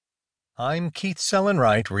I'm Keith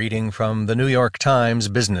Sellenwright reading from the New York Times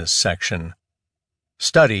business section.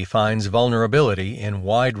 Study finds vulnerability in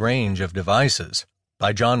wide range of devices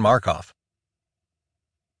by John Markoff.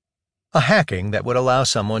 A hacking that would allow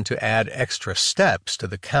someone to add extra steps to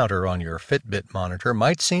the counter on your Fitbit monitor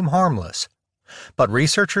might seem harmless, but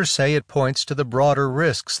researchers say it points to the broader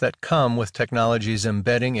risks that come with technologies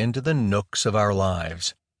embedding into the nooks of our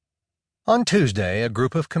lives. On Tuesday, a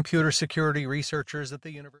group of computer security researchers at the University